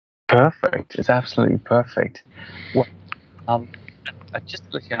Perfect. It's absolutely perfect. Well, um, I just to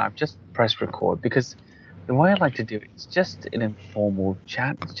let you know, I've just pressed record because the way I like to do it is just an informal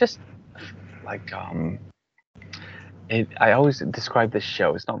chat. It's just like I always describe this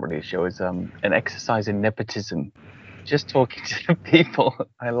show. It's not really a show. It's an exercise in nepotism. Just talking to the people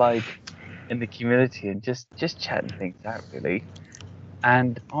I like in the community and just chatting things out really.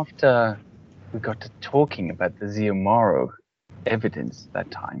 And after we got to talking about the Ziomaro evidence that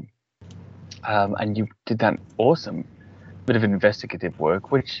time, and you did that awesome bit of investigative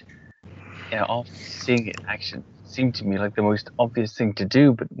work, which after seeing it in action, seemed to me like the most obvious thing to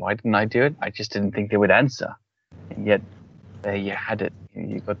do. But why didn't I do it? I just didn't think they would answer, and yet there you had it.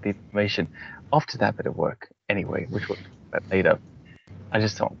 You got the information after that bit of work. Anyway, which we'll talk about later. I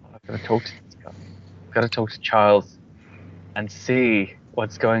just thought, well, I've got to talk to this guy. I've got to talk to Charles and see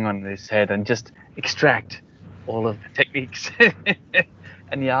what's going on in his head and just extract all of the techniques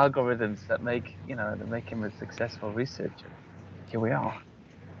and the algorithms that make him a successful researcher. Here we are.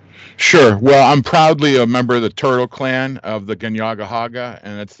 Sure. Well, I'm proudly a member of the Turtle Clan of the Ganyagahaga,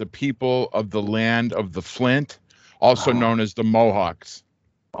 and it's the people of the land of the Flint, also known as the Mohawks.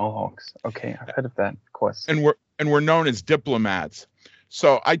 Mohawks. Okay, I've heard of that, of course. And we're known as diplomats.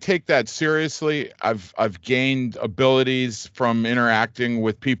 So I take that seriously. I've gained abilities from interacting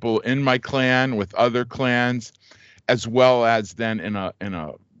with people in my clan, with other clans, as well as then in a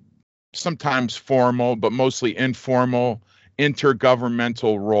sometimes formal but mostly informal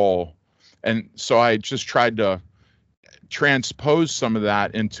intergovernmental role. And so I just tried to transpose some of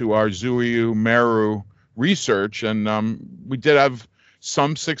that into our Zuyu Meru research, and we did have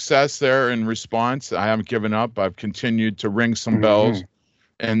some success there in response. I haven't given up. I've continued to ring some bells,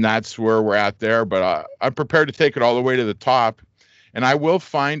 and that's where we're at there. But I'm prepared to take it all the way to the top, and I will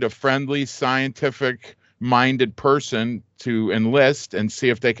find a friendly, scientific-minded person to enlist and see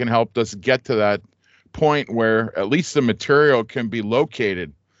if they can help us get to that point where at least the material can be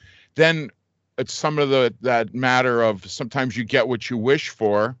located. Then it's some of that matter of sometimes you get what you wish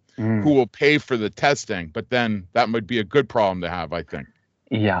for, who will pay for the testing, but then that would be a good problem to have, I think.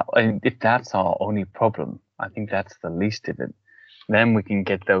 Yeah, and if that's our only problem, I think that's the least of it. Then we can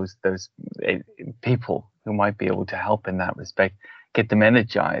get those people who might be able to help in that respect, get them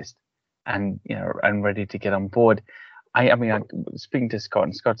energized and and ready to get on board. I mean, speaking to Scott,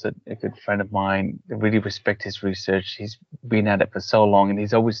 and Scott's a good friend of mine. I really respect his research. He's been at it for so long, and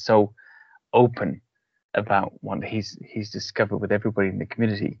he's always so open about what he's discovered with everybody in the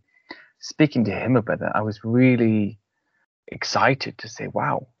community. Speaking to him about that, I was really excited to say,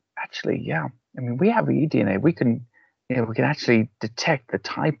 wow, actually, yeah. I mean, we have eDNA. We can actually detect the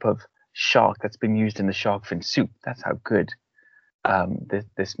type of shark that's been used in the shark fin soup. That's how good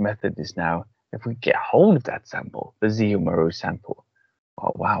this method is now. If we get hold of that sample, the Ziomaro sample,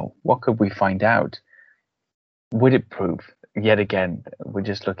 oh wow, what could we find out? Would it prove yet again we're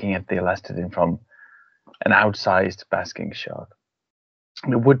just looking at the elastidin from an outsized basking shark?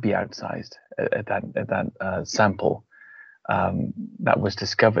 And it would be outsized at that sample that was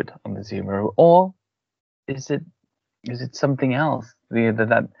discovered on the Ziomaro, or is it something else?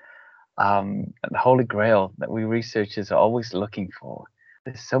 The holy grail that we researchers are always looking for.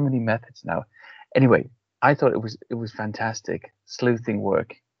 There's so many methods now. Anyway, I thought it was fantastic sleuthing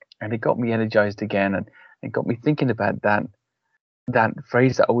work, and it got me energized again, and it got me thinking about that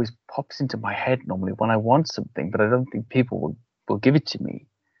phrase that always pops into my head normally when I want something, but I don't think people will give it to me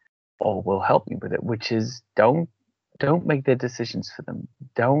or will help me with it, which is don't make their decisions for them.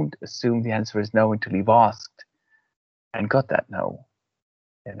 Don't assume the answer is no until you've asked and got that no,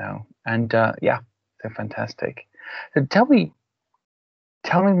 and yeah, they're fantastic. So tell me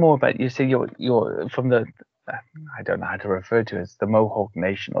more about, you say you're from the, I don't know how to refer to it as the Mohawk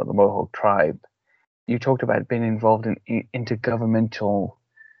Nation or the Mohawk tribe. You talked about being involved in intergovernmental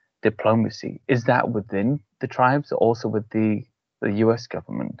diplomacy. Is that within the tribes or also with the U.S.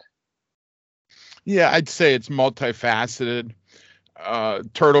 government? Yeah, I'd say it's multifaceted.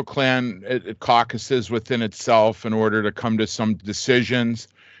 Turtle Clan, it caucuses within itself in order to come to some decisions.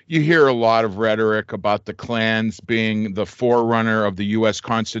 You hear a lot of rhetoric about the clans being the forerunner of the U.S.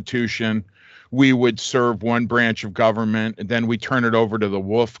 Constitution. We would serve one branch of government, and then we turn it over to the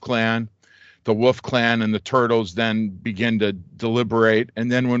Wolf Clan. The Wolf Clan and the Turtles then begin to deliberate, and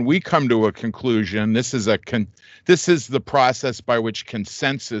then when we come to a conclusion, this is the process by which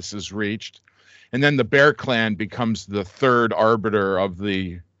consensus is reached, and then the Bear Clan becomes the third arbiter of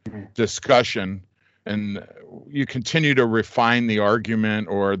the discussion. And you continue to refine the argument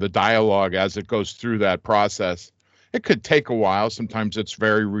or the dialogue as it goes through that process. It could take a while. Sometimes it's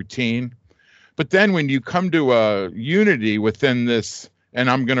very routine. But then when you come to a unity within this and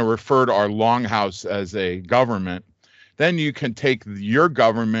I'm going to refer to our longhouse as a government, then you can take your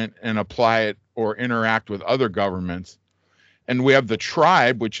government and apply it or interact with other governments. And we have the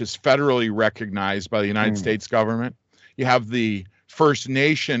tribe, which is federally recognized by the United States government. You have the First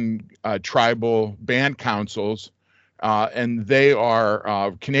Nation tribal band councils, and they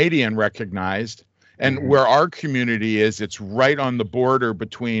are Canadian recognized. And where our community is, it's right on the border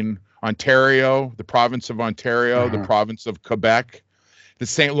between Ontario, the province of Ontario, the province of Quebec, the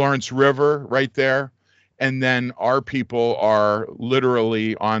St. Lawrence River right there. And then our people are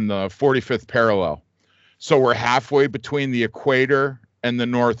literally on the 45th parallel. So we're halfway between the equator and the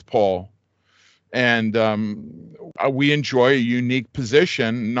North Pole. And we enjoy a unique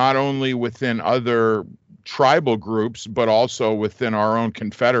position, not only within other tribal groups, but also within our own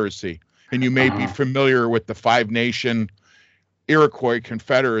confederacy. And you may be familiar with the Five Nation Iroquois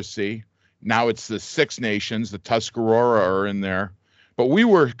Confederacy. Now it's the Six Nations, the Tuscarora are in there. But we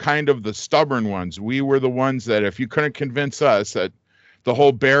were kind of the stubborn ones. We were the ones that if you couldn't convince us that the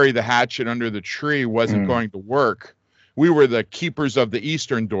whole bury the hatchet under the tree wasn't going to work, we were the keepers of the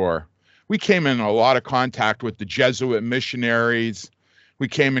Eastern Door. We came in a lot of contact with the Jesuit missionaries. We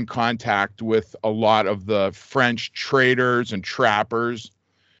came in contact with a lot of the French traders and trappers.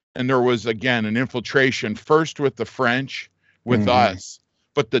 And there was, again, an infiltration first with the French, with us.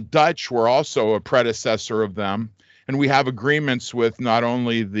 But the Dutch were also a predecessor of them. And we have agreements with not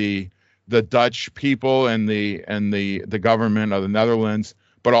only the Dutch people and the government of the Netherlands,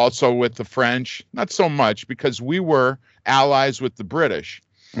 but also with the French. Not so much, because we were allies with the British.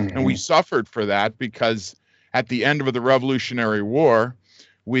 And we suffered for that, because at the end of the Revolutionary War,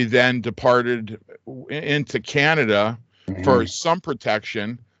 we then departed into Canada for some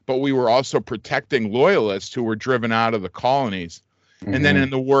protection, but we were also protecting loyalists who were driven out of the colonies. And then in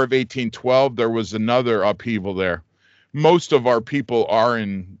the War of 1812, there was another upheaval there. Most of our people are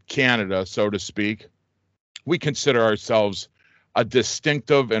in Canada, so to speak. We consider ourselves a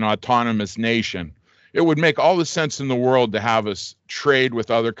distinctive and autonomous nation. It would make all the sense in the world to have us trade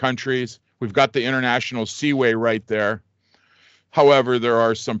with other countries. We've got the international seaway right there. However, there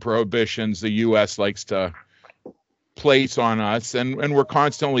are some prohibitions the U.S. likes to place on us, and we're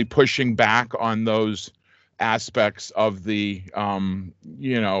constantly pushing back on those aspects of the,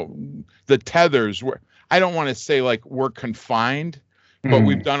 the tethers. I don't want to say like we're confined, but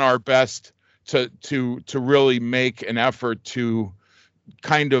we've done our best to really make an effort to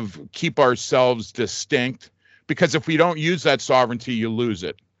kind of keep ourselves distinct, because if we don't use that sovereignty, you lose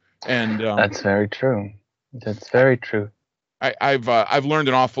it. And that's very true. That's very true. I've learned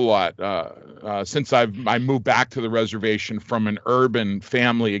an awful lot since I moved back to the reservation from an urban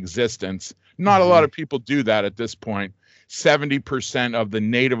family existence. Not a lot of people do that at this point. 70% of the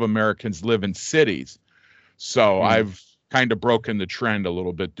Native Americans live in cities. So I've kind of broken the trend a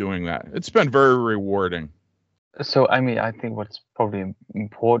little bit doing that. It's been very rewarding. So, I mean, I think what's probably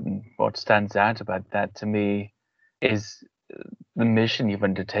important, what stands out about that to me, is the mission you've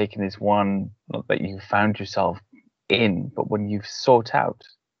undertaken is one not that you found yourself in, but when you've sought out,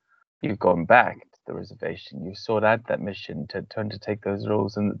 you've gone back to the reservation, you sought out that mission to undertake those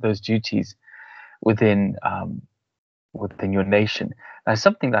roles and those duties within your nation. Now,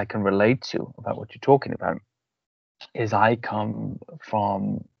 something that I can relate to about what you're talking about is I come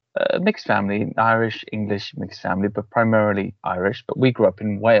from a mixed family, Irish, English mixed family, but primarily Irish. But we grew up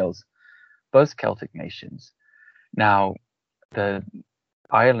in Wales, both Celtic nations. Now, the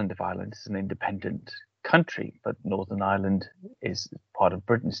island of Ireland is an independent country, but Northern Ireland is part of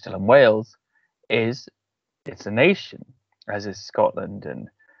Britain still, and Wales it's a nation, as is Scotland and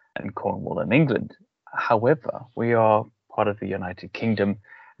Cornwall and England. However, we are part of the United Kingdom,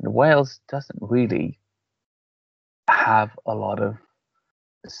 and Wales doesn't really have a lot of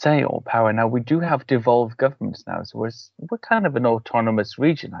say or power. Now, we do have devolved governments now, so we're kind of an autonomous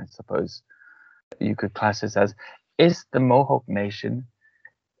region, I suppose you could class this as. Is the Mohawk Nation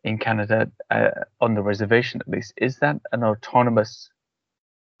in Canada, on the reservation at least, is that an autonomous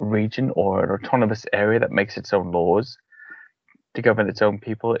region or an autonomous area that makes its own laws to govern its own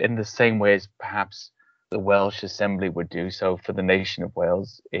people in the same way as perhaps the Welsh Assembly would do so for the nation of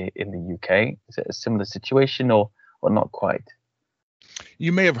Wales in the UK? Is it a similar situation or not quite?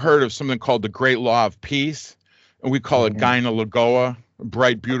 You may have heard of something called the Great Law of Peace, and we call it Gaina Lagoa, a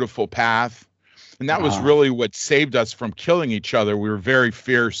bright, beautiful path. And that was really what saved us from killing each other. We were very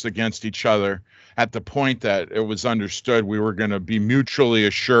fierce against each other at the point that it was understood we were going to be mutually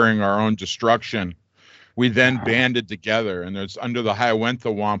assuring our own destruction. We then banded together, and there's under the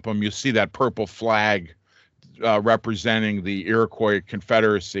Hiawatha Wampum, you see that purple flag representing the Iroquois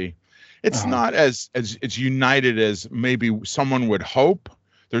Confederacy. It's not as united as maybe someone would hope.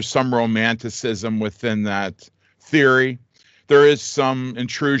 There's some romanticism within that theory. There is some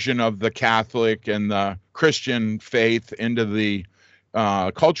intrusion of the Catholic and the Christian faith into the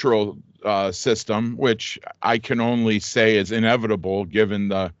cultural system, which I can only say is inevitable given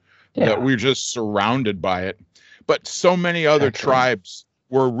that we're just surrounded by it. But so many other tribes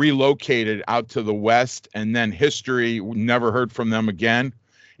were relocated out to the west, and then history never heard from them again.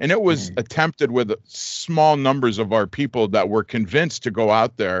 And it was attempted with small numbers of our people that were convinced to go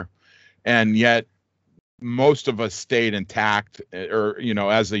out there, and yet most of us stayed intact, or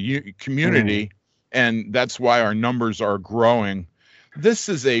as a community, and that's why our numbers are growing. This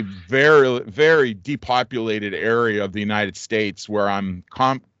is a very, very depopulated area of the United States where I'm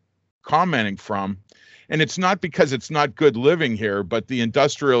commenting from, and it's not because it's not good living here, but the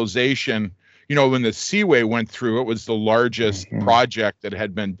industrialization. When the Seaway went through, it was the largest project that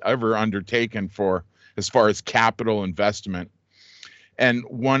had been ever undertaken for as far as capital investment. And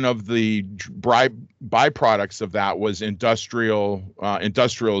one of the byproducts of that was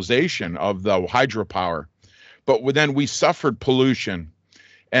industrialization of the hydropower. But then we suffered pollution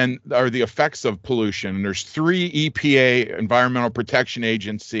or the effects of pollution. And there's 3 EPA, Environmental Protection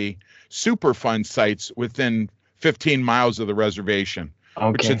Agency, Superfund sites within 15 miles of the reservation.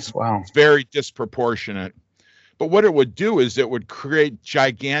 Which is very disproportionate. But what it would do is it would create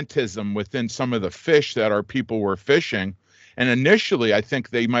gigantism within some of the fish that our people were fishing. And initially, I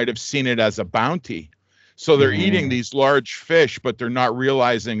think they might have seen it as a bounty. So they're eating these large fish, but they're not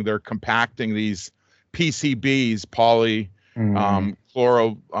realizing they're compacting these PCBs,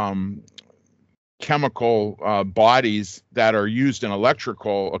 chemical bodies that are used in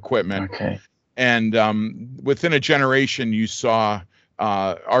electrical equipment. And within a generation, you saw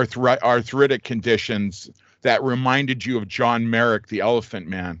arthritic conditions that reminded you of John Merrick, the Elephant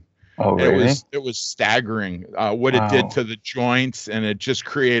Man. Oh, really? It was staggering what it did to the joints, and it just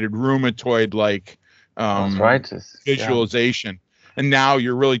created rheumatoid-like visualization. And now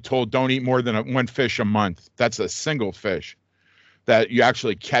you're really told don't eat more than one fish a month. That's a single fish that you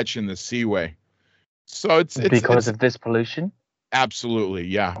actually catch in the Seaway. So it's because of this pollution. Absolutely,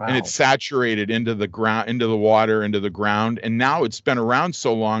 yeah. Wow. And it's saturated into the ground, into the water, into the ground. And now it's been around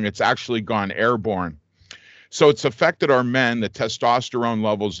so long, it's actually gone airborne. So it's affected our men, the testosterone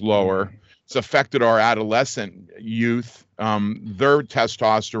levels lower. It's affected our adolescent youth. Their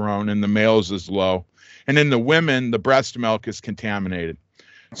testosterone in the males is low. And in the women, the breast milk is contaminated.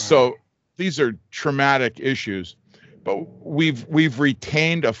 So these are traumatic issues. But we've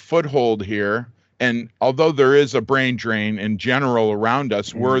retained a foothold here. And although there is a brain drain in general around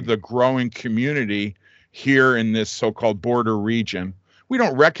us, we're the growing community here in this so-called border region. We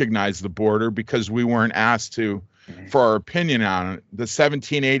don't recognize the border because we weren't asked for our opinion on it. The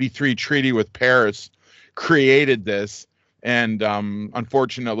 1783 Treaty with Paris created this. And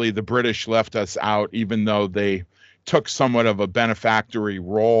unfortunately, the British left us out, even though they took somewhat of a benefactory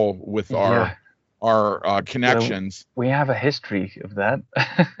role with our connections. Well, we have a history of that,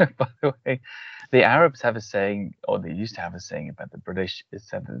 by the way. The Arabs have a saying, or they used to have a saying about the British, is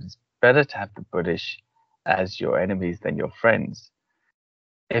that it's better to have the British as your enemies than your friends.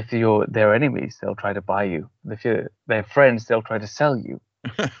 If you're their enemies, they'll try to buy you. If you're their friends, they'll try to sell you.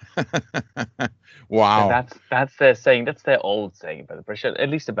 Wow. So that's their saying. That's their old saying about the British, at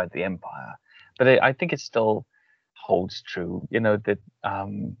least about the empire. But I think it still holds true. That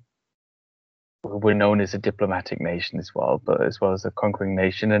we're known as a diplomatic nation as well, but as well as a conquering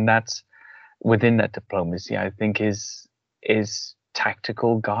nation, and that's within that diplomacy, I think, is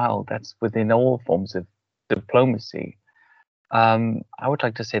tactical guile. That's within all forms of diplomacy. I would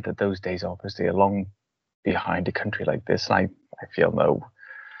like to say that those days obviously are long behind a country like this, and I feel no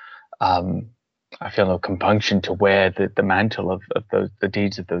compunction to wear the mantle of the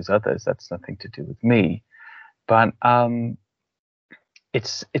deeds of those others. That's nothing to do with me. But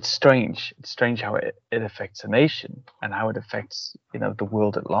it's strange. It's strange how it affects a nation and how it affects the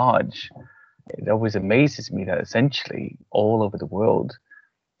world at large. It always amazes me that essentially all over the world,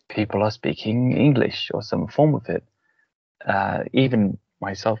 people are speaking English or some form of it. Even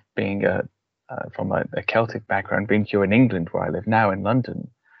myself being from a Celtic background, being here in England, where I live now in London,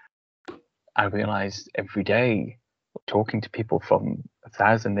 I realize every day, talking to people from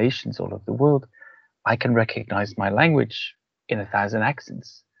 1,000 nations all over the world, I can recognize my language in 1,000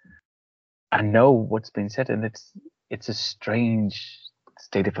 accents. I know what's been said, and it's a strange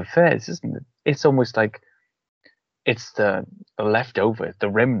state of affairs, isn't it? It's almost like it's the leftover, the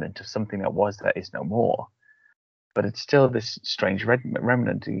remnant of something that is no more. But it's still this strange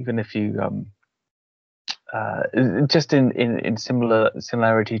remnant, even if you just in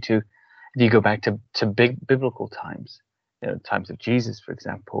similarity to You go back to big biblical times, times of Jesus, for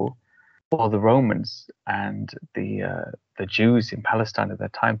example, or the Romans and the Jews in Palestine at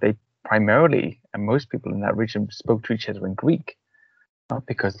that time. They primarily, and most people in that region, spoke to each other in Greek, not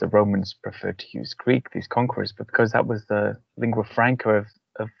because the Romans preferred to use Greek, these conquerors, but because that was the lingua franca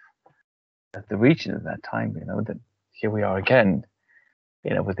of the region at that time. That here we are again,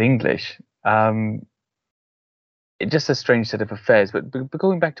 with English. It's just a strange set of affairs. But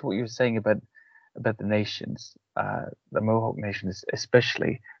going back to what you were saying about the nations, the Mohawk Nation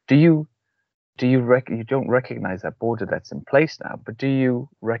especially, you don't recognize that border that's in place now, but do you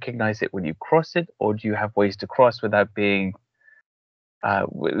recognize it when you cross it, or do you have ways to cross without being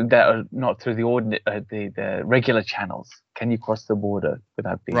that are not through the regular channels? Can you cross the border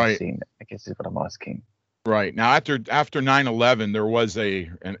without being Right. seen? I guess is what I'm asking. Right. Now, after 9/11, there was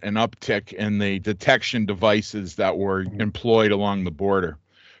an uptick in the detection devices that were employed along the border.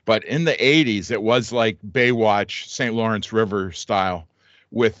 But in the 80s, it was like Baywatch, St. Lawrence River style,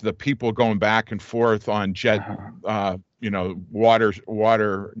 with the people going back and forth on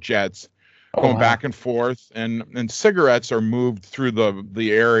water jets, going back and forth, and cigarettes are moved through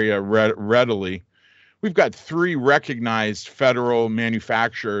the area readily. We've got 3 recognized federal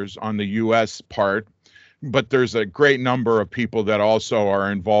manufacturers on the U.S. part, but there's a great number of people that also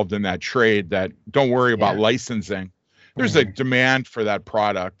are involved in that trade that don't worry about licensing. There's a demand for that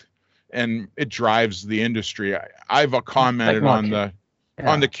product, and it drives the industry. I've commented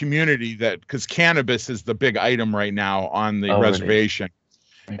on the community that, because cannabis is the big item right now on the reservation.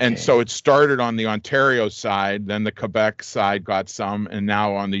 Really? Okay. And so it started on the Ontario side, then the Quebec side got some, and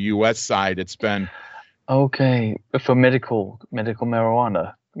now on the U.S. side, it's been for medical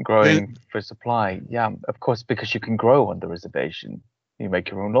marijuana. Growing for supply, of course, because you can grow on the reservation. You make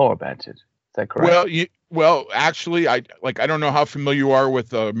your own law about it. Is that correct? Well, actually, I don't know how familiar you are with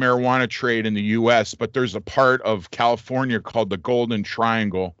the marijuana trade in the U.S., but there's a part of California called the Golden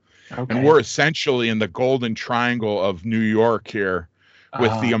Triangle, and we're essentially in the Golden Triangle of New York here,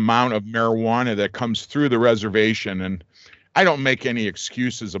 with the amount of marijuana that comes through the reservation. And I don't make any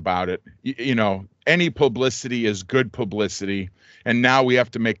excuses about it. Any publicity is good publicity. And now we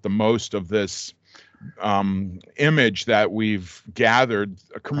have to make the most of this image that we've gathered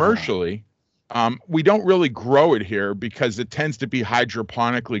commercially. We don't really grow it here because it tends to be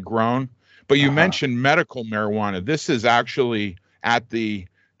hydroponically grown. But you mentioned medical marijuana. This is actually at the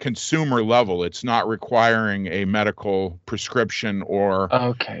consumer level. It's not requiring a medical prescription or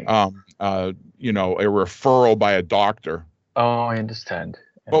a referral by a doctor. Oh, I understand.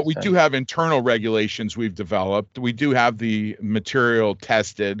 But we do have internal regulations we've developed. We do have the material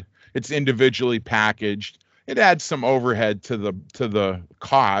tested. It's individually packaged. It adds some overhead to the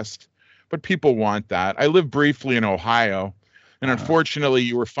cost, but people want that. I lived briefly in Ohio, and unfortunately,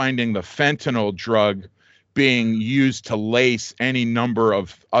 you were finding the fentanyl drug being used to lace any number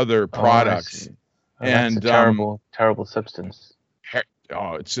of other products. That's a terrible substance.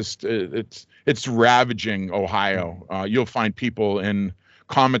 It's just it's ravaging Ohio. You'll find people in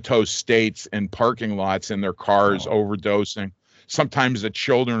comatose states in parking lots in their cars overdosing. Sometimes the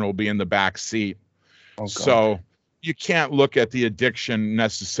children will be in the back seat. So you can't look at the addiction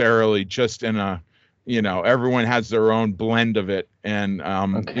necessarily just in everyone has their own blend of it. And,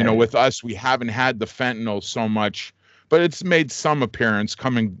 with us, we haven't had the fentanyl so much, but it's made some appearance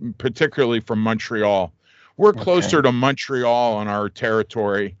coming particularly from Montreal. We're closer to Montreal on our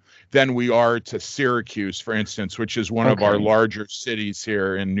territory than we are to Syracuse, for instance, which is one of our larger cities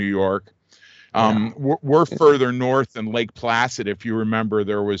here in New York. We're further north than Lake Placid. If you remember,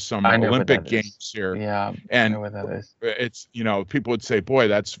 there was some Olympic Games here. Yeah, and I know where that is. It's people would say, "Boy,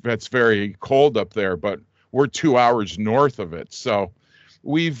 that's very cold up there," but we're 2 hours north of it. So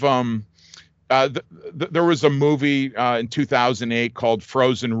we've there was a movie in 2008 called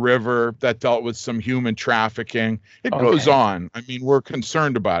Frozen River that dealt with some human trafficking. It goes on. I mean, we're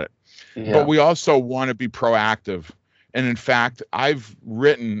concerned about it, but we also want to be proactive. And in fact, I've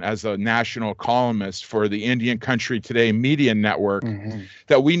written as a national columnist for the Indian Country Today media network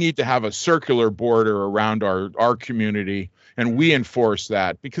that we need to have a circular border around our community, and we enforce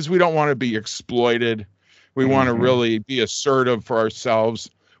that because we don't want to be exploited. We want to really be assertive for ourselves.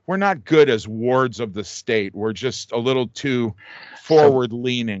 We're not good as wards of the state. We're just a little too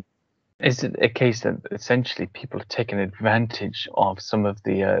forward-leaning. Is it a case that essentially people have taken advantage of some of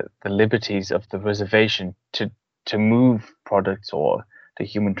the liberties of the reservation to move products or to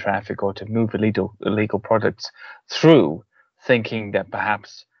human traffic or to move illegal products through, thinking that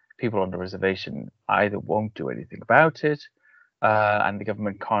perhaps people on the reservation either won't do anything about it and the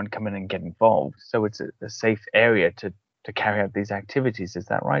government can't come in and get involved. So it's a safe area to carry out these activities. Is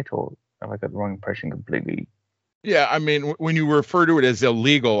that right? Or have I got the wrong impression completely? Yeah, I mean, when you refer to it as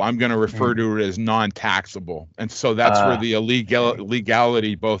illegal, I'm going to refer Mm. to it as non-taxable. And so that's where Ah, the okay,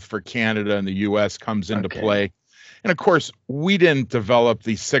 legality, both for Canada and the US, comes into okay. play. And of course, we didn't develop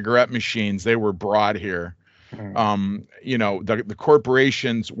these cigarette machines. They were brought here. Mm. The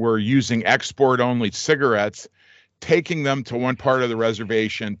corporations were using export-only cigarettes, taking them to one part of the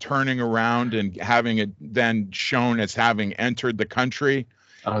reservation, turning around and having it then shown as having entered the country,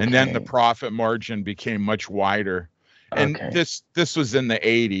 and then the Okay, profit margin became much wider. And okay. this was in the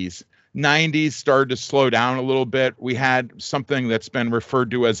 80s. 90s started to slow down a little bit. We had something that's been referred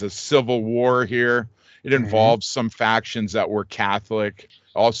to as a civil war here. It Hmm. involved some factions that were Catholic.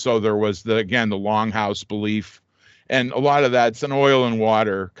 Also, there was the Longhouse belief, and a lot of that's an oil and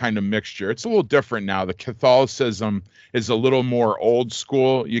water kind of mixture. It's a little different now. The Catholicism is a little more old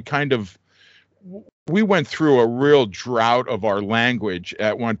school. We went through a real drought of our language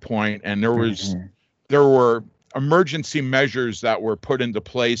at one point, and Hmm. there were emergency measures that were put into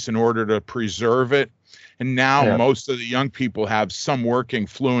place in order to preserve it. And now Yeah, most of the young people have some working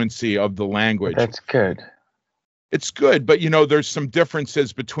fluency of the well, language. that's good. It's good, but there's some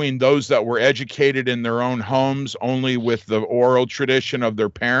differences between those that were educated in their own homes only with the oral tradition of their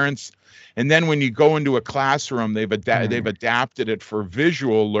parents, and then when you go into a classroom, they've Mm. adapted it for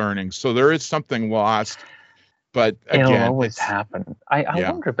visual learning. So there is something lost, but It'll again, always happen. I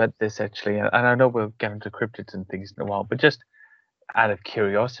yeah. wonder about this actually, and I know we'll get into cryptids and things in a while, but just out of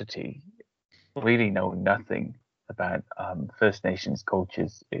curiosity, really know nothing about First Nations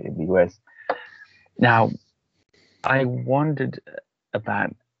cultures in the US. Now, I wondered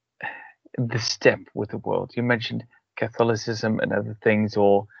about the step with the world. You mentioned Catholicism and other things,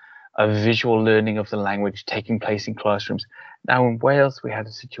 or a visual learning of the language taking place in classrooms. Now, in Wales, we had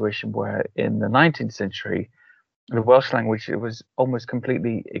a situation where in the 19th century, the Welsh language it was almost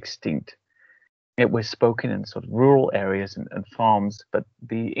completely extinct. It was spoken in sort of rural areas and farms, but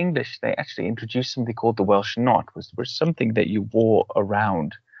the English they actually introduced something called the Welsh knot, was something that you wore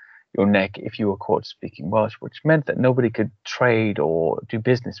around your neck if you were caught speaking Welsh, which meant that nobody could trade or do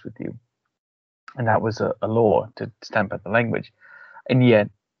business with you, and that was a law to stamp out the language. And yet,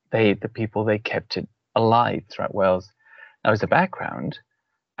 the people they kept it alive throughout Wales. Now, as a background,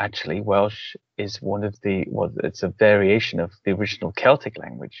 actually, Welsh is one of the well, it's a variation of the original Celtic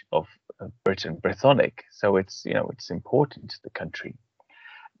language of Britain, Brythonic. So it's important to the country.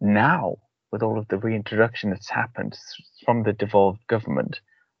 Now, with all of the reintroduction that's happened from the devolved government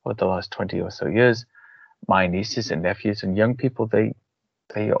over the last 20 or so years, my nieces and nephews and young people, they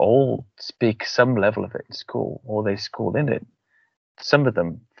all speak some level of it in school, or they school in it. Some of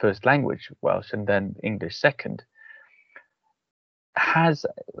them first language Welsh and then English second. Has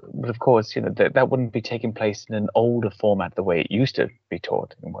But of course, that wouldn't be taking place in an older format the way it used to be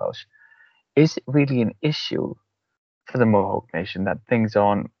taught in Welsh. Is it really an issue for the Mohawk Nation that things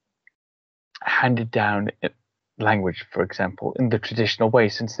aren't handed down in language, for example, in the traditional way,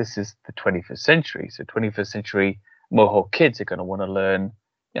 since this is the 21st century? So 21st century Mohawk kids are going to want to learn,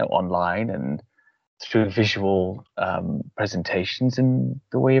 online and through visual presentations in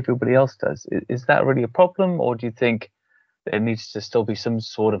the way everybody else does. Is that really a problem, or do you think there needs to still be some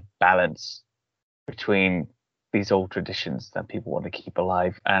sort of balance between these old traditions that people want to keep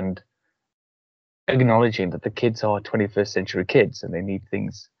alive and acknowledging that the kids are 21st century kids and they need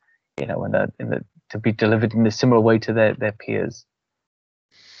things, to be delivered in a similar way to their peers?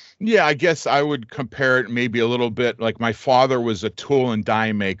 Yeah, I guess I would compare it maybe a little bit like my father was a tool and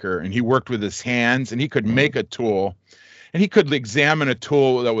die maker, and he worked with his hands, and he could Mm, make a tool, and he could examine a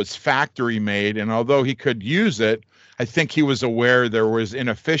tool that was factory made. And although he could use it, I think he was aware there was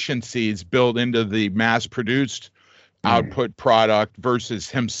inefficiencies built into the mass produced mm, output product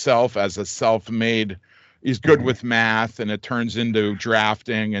versus himself as a self-made. He's good mm. with math, and it turns into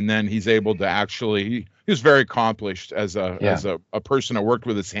drafting, and then he's able to actually he was very accomplished as Yeah. a person that worked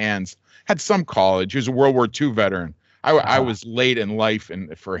with his hands. Had some college. He was a World War II veteran. I Uh-huh. was late in life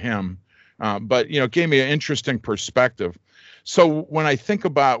for him, but it gave me an interesting perspective. So when I think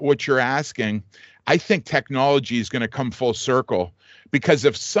about what you're asking, I think technology is going to come full circle, because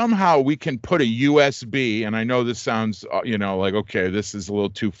if somehow we can put a USB, and I know this sounds, like, okay, this is a little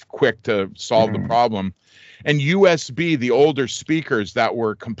too quick to solve the Mm, problem, and USB, the older speakers that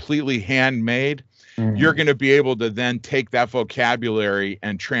were completely handmade, you're mm, going to be able to then take that vocabulary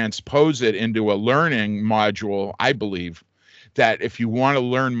and transpose it into a learning module. I believe that if you want to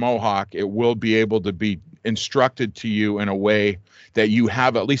learn Mohawk, it will be able to be instructed to you in a way that you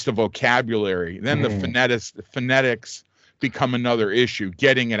have at least a vocabulary. Then the mm. phonetics become another issue.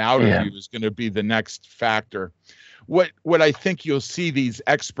 Getting it out of Yeah. you is going to be the next factor. what I think you'll see these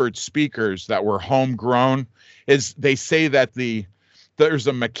expert speakers that were homegrown is they say that there's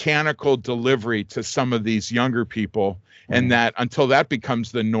a mechanical delivery to some of these younger people, and that until that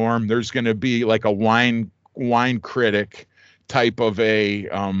becomes the norm, there's going to be like a wine critic type of a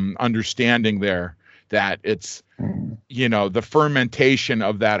understanding there, that it's the fermentation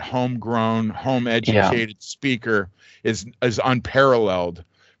of that homegrown, home educated speaker is unparalleled.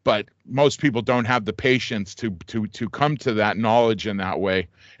 But most people don't have the patience to come to that knowledge in that way.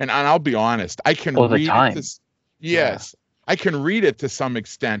 And I'll be honest, I can all the read time. it. Yes, I can read it to some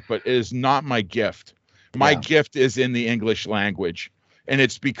extent, but it is not my gift. My gift is in the English language. And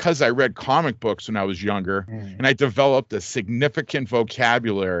it's because I read comic books when I was younger, and I developed a significant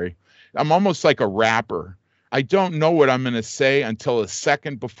vocabulary. I'm almost like a rapper. I don't know what I'm going to say until a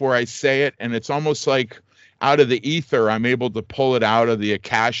second before I say it. And it's almost like out of the ether, I'm able to pull it out of the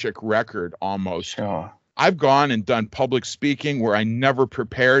Akashic record almost. Sure. I've gone and done public speaking where I never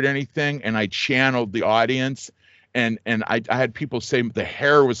prepared anything, and I channeled the audience. And I had people say the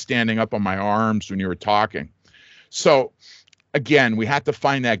hair was standing up on my arms when you were talking. So again, we have to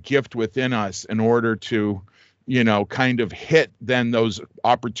find that gift within us in order to, kind of hit then those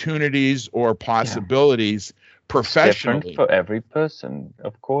opportunities or possibilities professionally. It's different for every person.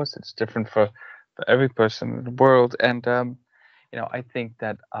 Of course, it's different for every person in the world. And, I think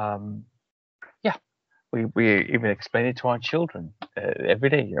that, we even explain it to our children every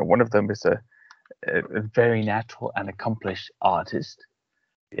day. One of them is a very natural and accomplished artist.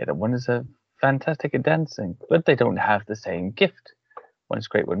 The other one is a fantastic at dancing, but they don't have the same gift. One is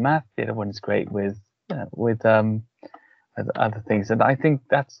great with math, the other one is great with other things. And I think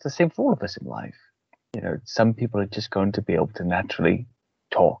that's the same for all of us in life. Some people are just going to be able to naturally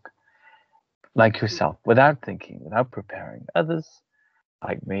talk like yourself, without thinking, without preparing. Others,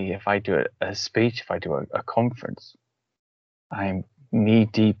 like me, if I do a speech, if I do a conference, I'm knee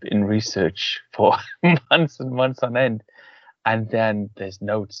deep in research for months and months on end. And then there's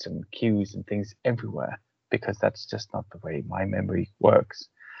notes and cues and things everywhere, because that's just not the way my memory works.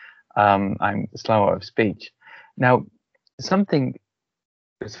 I'm slower of speech. Now, something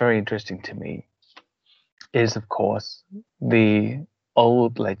that's very interesting to me is, of course, the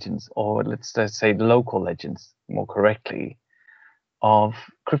old legends, or let's just say local legends, more correctly, of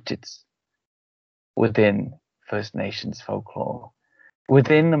cryptids within First Nations folklore.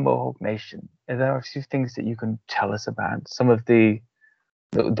 Within the Mohawk Nation, there are a few things that you can tell us about, some of the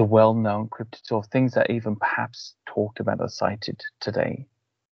well-known cryptids, or things that even perhaps talked about or cited today.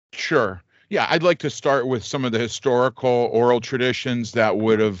 Sure. Yeah, I'd like to start with some of the historical oral traditions that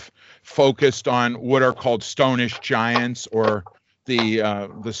would have focused on what are called stonish giants, or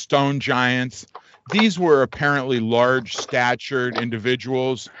the stone giants. These were apparently large-statured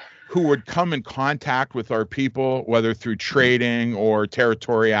individuals who would come in contact with our people, whether through trading or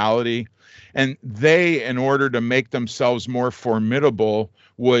territoriality. And they, in order to make themselves more formidable,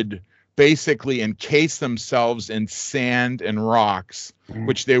 would basically encase themselves in sand and rocks,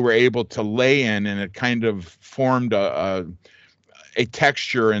 which they were able to lay in, and it kind of formed a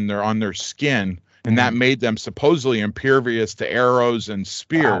texture on their skin, and that made them supposedly impervious to arrows and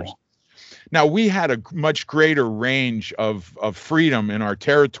spears. Wow. Now, we had a much greater range of freedom in our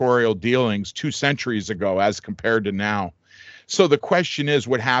territorial dealings 2 centuries ago as compared to now. So the question is,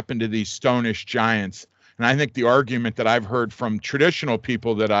 what happened to these stonish giants? And I think the argument that I've heard from traditional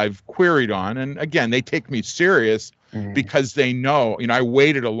people that I've queried on, and again, they take me serious because they know, I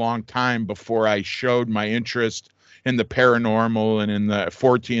waited a long time before I showed my interest in the paranormal and in the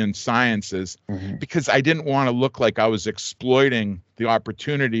Fortean sciences, because I didn't want to look like I was exploiting the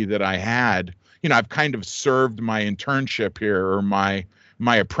opportunity that I had. I've kind of served my internship here, or my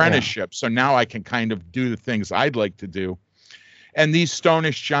apprenticeship. So now I can kind of do the things I'd like to do. And these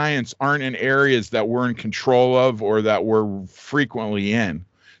stonish giants aren't in areas that we're in control of or that we're frequently in.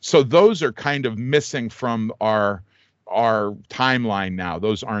 So those are kind of missing from our timeline now.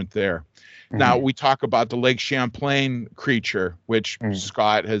 Those aren't there. Now, we talk about the Lake Champlain creature, which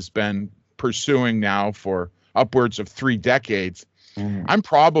Scott has been pursuing now for upwards of 3 decades. I'm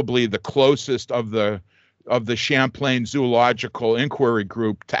probably the closest of the Champlain Zoological Inquiry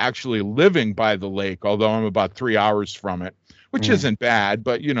Group to actually living by the lake, although I'm about 3 hours from it, which isn't bad,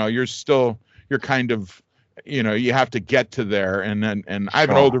 but you're kind of, you have to get to there. And I have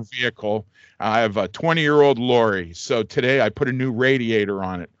an older vehicle. I have a 20-year-old lorry. So today I put a new radiator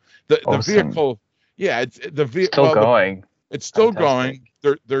on it. The vehicle, it's still going. It's still going.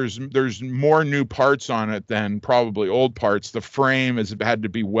 There's more new parts on it than probably old parts. The frame has had to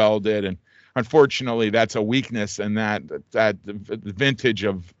be welded, and unfortunately, that's a weakness in that vintage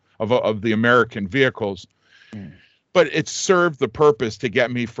of the American vehicles. but it served the purpose to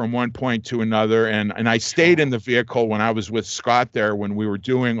get me from one point to another. And I stayed in the vehicle when I was with Scott there when we were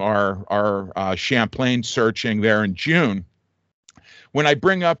doing our Champlain searching there in June. When I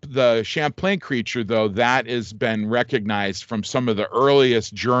bring up the Champlain creature, though, that has been recognized from some of the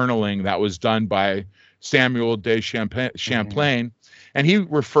earliest journaling that was done by Samuel de Champlain, and he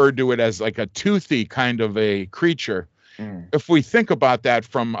referred to it as like a toothy kind of a creature. If we think about that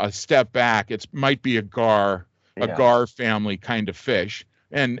from a step back, it might be a gar family kind of fish,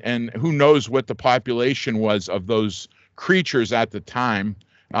 and who knows what the population was of those creatures at the time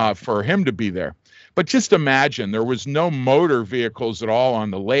for him to be there. But just imagine there was no motor vehicles at all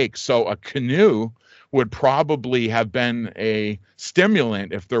on the lake, so a canoe would probably have been a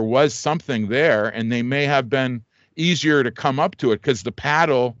stimulant if there was something there, and they may have been easier to come up to it because the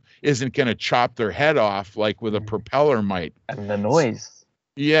paddle isn't going to chop their head off like with a propeller might. And the noise.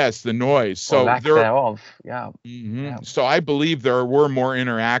 Yes, the noise. So lack thereof. Yeah. So I believe there were more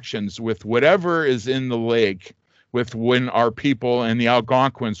interactions with whatever is in the lake with when our people and the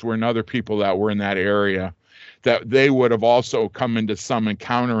Algonquins were another people that were in that area, that they would have also come into some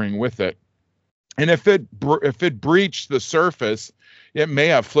encountering with it. And if it breached the surface, it may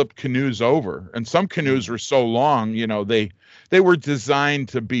have flipped canoes over. And some canoes were so long, they were designed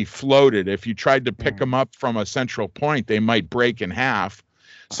to be floated. If you tried to pick them up from a central point, they might break in half.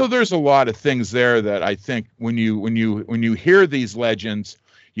 So there's a lot of things there that I think when you hear these legends,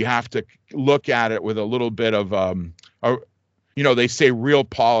 you have to look at it with a little bit of they say real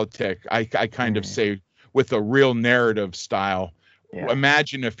politic. I kind of say with a real narrative style. Yeah.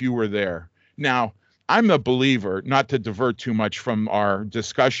 Imagine if you were there. Now, I'm a believer, not to divert too much from our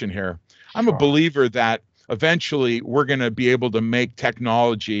discussion here. I'm a believer that eventually we're going to be able to make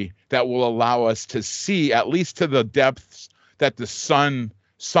technology that will allow us to see at least to the depths that the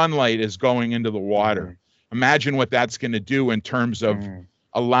sunlight is going into the water. Imagine what that's going to do in terms of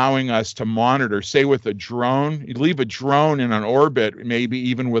allowing us to monitor, say with a drone. You leave a drone in an orbit, maybe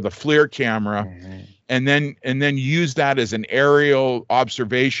even with a FLIR camera, and then use that as an aerial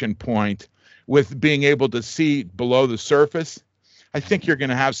observation point with being able to see below the surface. I think you're going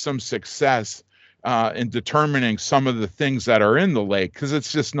to have some success in determining some of the things that are in the lake, because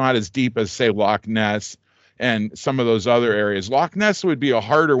it's just not as deep as, say, Loch Ness and some of those other areas. Loch Ness would be a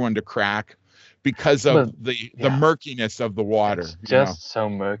harder one to crack because of the murkiness of the water. It's just so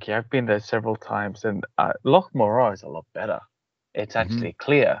murky. I've been there several times, and Loch Morar is a lot better. It's actually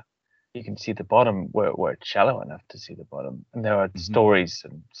clear. You can see the bottom where it's shallow enough to see the bottom. And there are stories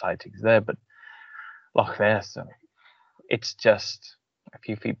and sightings there, but Loch Ness, it's just a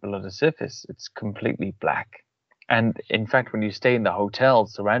few feet below the surface. It's completely black. And in fact, when you stay in the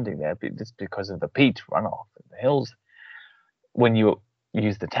hotels surrounding there, it's because of the peat runoff in the hills. When you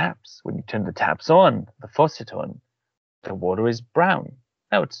use the taps, when you turn the taps on, the faucet on, the water is brown.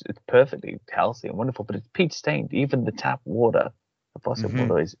 Now it's perfectly healthy and wonderful, but it's peat stained. Even the tap water, the faucet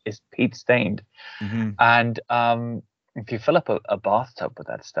water is peat stained. And if you fill up a bathtub with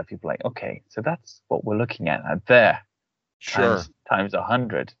that stuff, you'd be like, okay, so that's what we're looking at out there. Sure. Times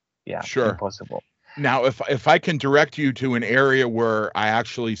 100. Yeah. Sure. Impossible. Now, if I can direct you to an area where I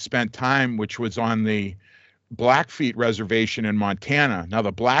actually spent time, which was on the Blackfeet Reservation in Montana. Now,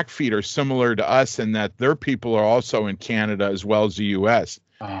 the Blackfeet are similar to us in that their people are also in Canada as well as the U.S.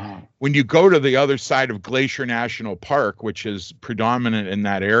 When you go to the other side of Glacier National Park, which is predominant in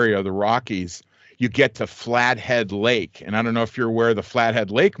that area, the Rockies, you get to Flathead Lake. And I don't know if you're aware of the Flathead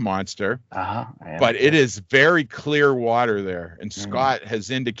Lake monster, but it is very clear water there. And Scott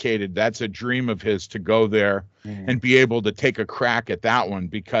has indicated that's a dream of his to go there and be able to take a crack at that one,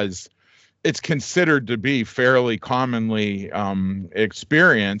 because it's considered to be fairly commonly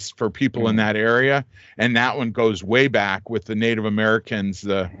experienced for people in that area. And that one goes way back with the Native Americans,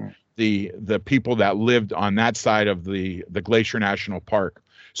 the people that lived on that side of the Glacier National Park.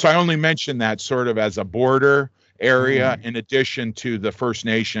 So I only mention that sort of as a border area in addition to the First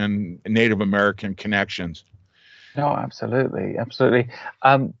Nation Native American connections. No, absolutely.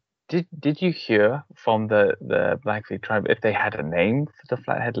 Did you hear from the Blackfeet tribe if they had a name for the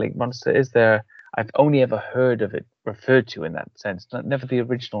Flathead Lake monster? Is there? I've only ever heard of it referred to in that sense, never the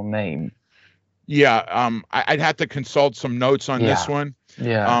original name. Yeah, I'd have to consult some notes on this one.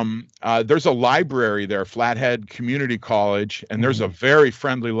 Yeah. There's a library there, Flathead Community College, and there's a very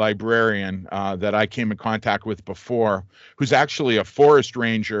friendly librarian that I came in contact with before, who's actually a forest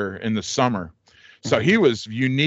ranger in the summer. So he was unique.